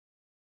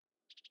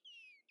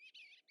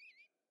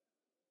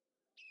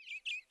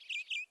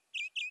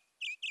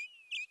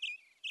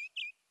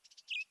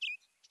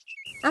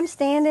I'm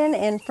standing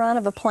in front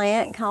of a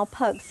plant called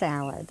poke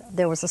salad.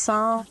 There was a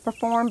song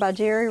performed by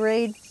Jerry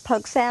Reed,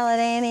 Poke Salad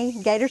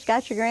Annie, Gators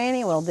Got Your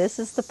Granny. Well, this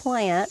is the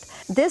plant.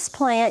 This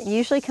plant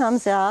usually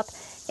comes up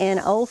in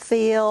old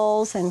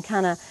fields and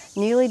kind of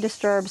newly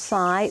disturbed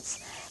sites,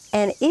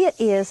 and it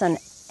is an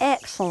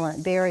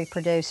excellent berry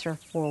producer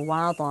for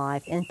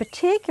wildlife, in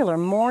particular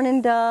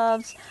mourning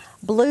doves,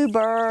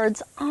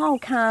 bluebirds, all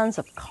kinds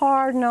of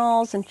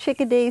cardinals and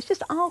chickadees,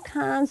 just all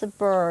kinds of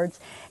birds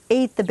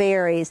eat the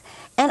berries.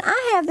 And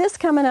I have this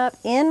coming up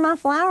in my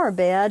flower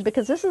bed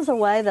because this is a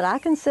way that I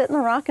can sit in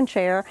the rocking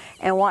chair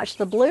and watch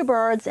the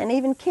bluebirds and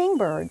even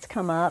kingbirds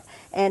come up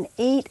and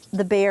eat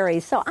the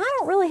berries. So I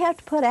don't really have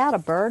to put out a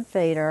bird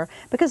feeder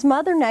because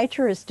Mother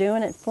Nature is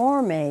doing it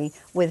for me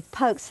with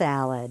poke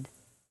salad.